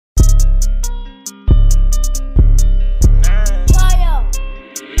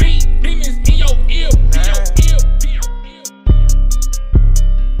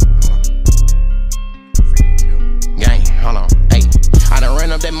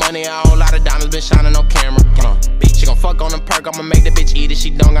money, a whole lot of diamonds been shining on camera. She gon' fuck on the perk, I'ma make the bitch eat it,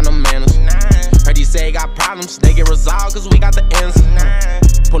 she don't got no manners. Heard he say he got problems, they get resolved cause we got the answer.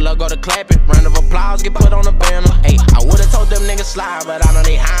 Pull up, go to clapping, round of applause, get put on the banner. Ayy, I would've told them niggas slide, but I know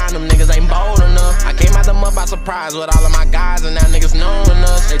they high, them niggas ain't bold enough. I came out the mud by surprise with all of my guys, and now niggas knowin'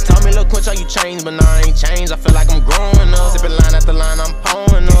 us. They told me, look, Quin, how you changed, but now I ain't changed, I feel like I'm growing up. Sippin' line after line, I'm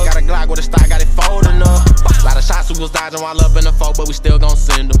pulling up. Got a Glock with a stock, got it folding up. Lot of shots we was dodging while up in the foe, but we still gon'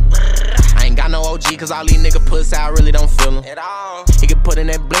 send them. I ain't got no OG, cause all these niggas pussy, I really don't feel them at all. He can put in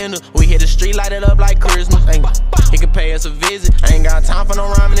that blender, we hit the street, light it up like Christmas. Ay, he can pay us a visit, I ain't got time for no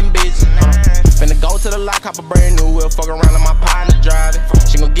rhyming and bitches. Finna go to the lock, hop a brand new wheel, fuck around and my partner drive it.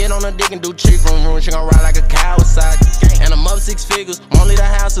 She gon' get on the dick and do trick room room, she gon' ride like a Kawasaki. And I'm up 6 figures, won't leave the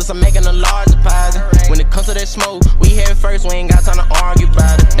house since I'm making a large deposit. When it comes to that smoke, we head first, we ain't got time to argue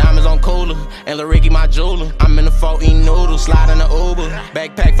about it. Diamonds on cooler, and Lil Ricky my jeweler. I'm in the 4 eating noodles, sliding the Uber.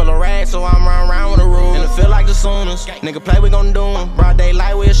 Backpack full of rags, so I'm round with a rule. And it feel like the Sooners, nigga play, we gon' do him. Broad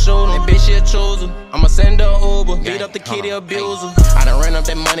daylight, we'll shoot him. That bitch, she'll choose her. I'ma send her an Uber, beat up the kitty abuser. I done ran up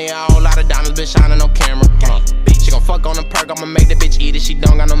that money, a whole lot of diamonds been shining on camera. She gon' fuck on the perk, I'ma make that bitch eat it, she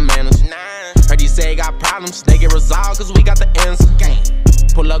don't got no manners. Heard he say he got problems, they get resolved cause we got the answer.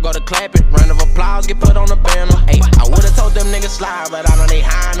 Pull up, go to clapping, round of applause, get put on the banner. Ay, I would've told them niggas slide, but I know they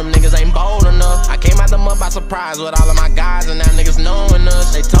high, them niggas ain't bold enough. I came out the mud by surprise with all of my guys, and now niggas knowin'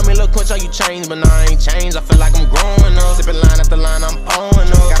 us. They told me, look, Quin, how you changed, but now I ain't changed, I feel like I'm growing.